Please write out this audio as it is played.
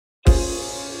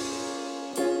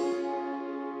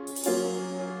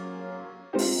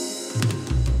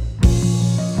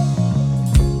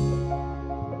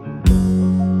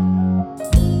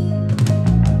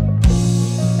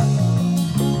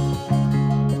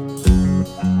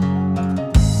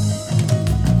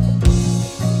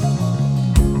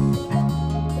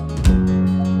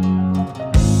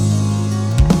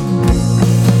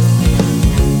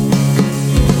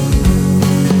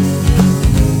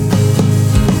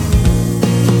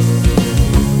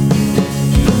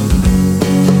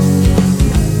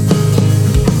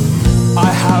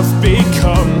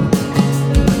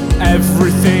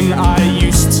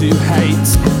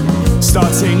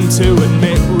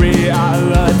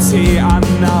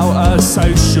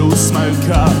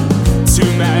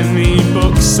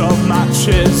of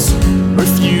matches,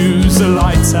 refuse a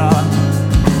lighter.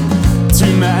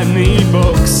 Too many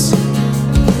books,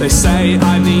 they say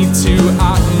I need to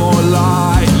act more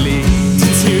lightly.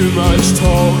 Too much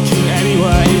talking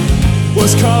anyway,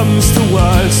 worst comes to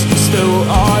worst, still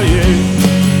are you.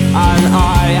 And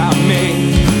I am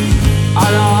me,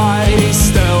 and I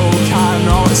still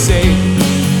cannot see.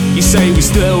 You say we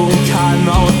still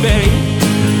cannot be,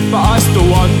 but I still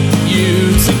want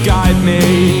you to guide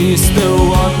me, still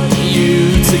want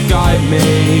you to guide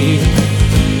me.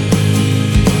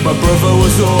 My brother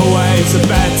was always a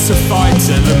better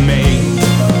fighter than me.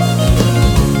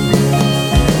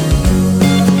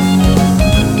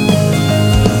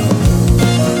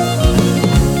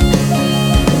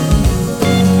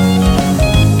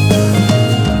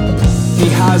 He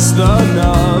has the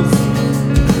nerve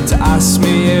to ask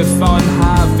me if I'm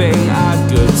having a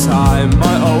good time.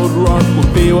 My old rod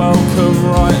would be welcome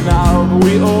right now, but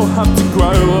we all have to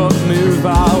grow up, move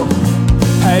out,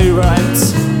 pay rent.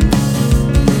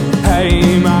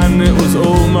 Hey man, it was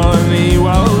all money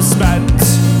well spent.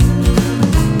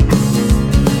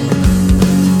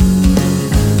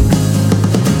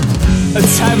 A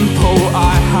temple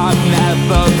I had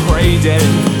never prayed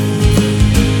in,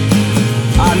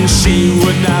 and she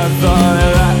would never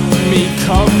let me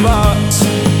come out.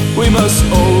 We must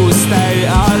all stay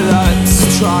alert,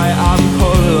 try and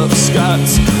pull up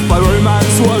skirts. My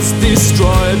romance was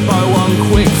destroyed by one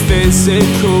quick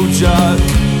physical jerk.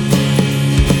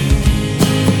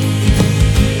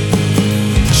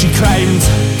 She claimed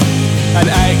an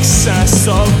excess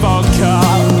of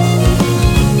vodka.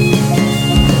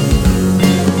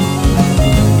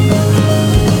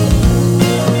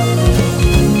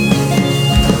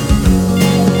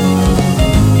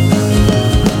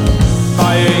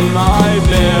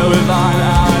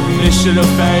 Of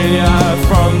failure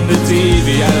from the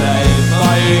DVLA.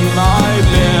 Buying my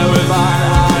beer with an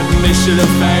admission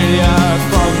of failure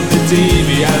from the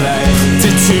DVLA.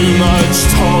 Did too much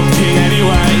talking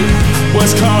anyway,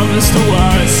 worst comes to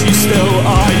worst, you still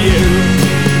are you,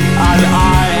 and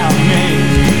I am me,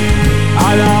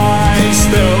 and I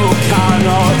still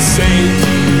cannot see.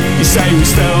 You say we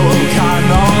still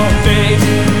cannot be,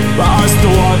 but I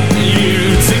still want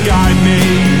you to guide me,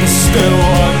 still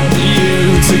want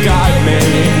you to guide me.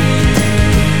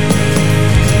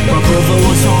 My brother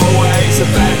was always a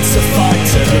better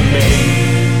fighter than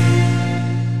me.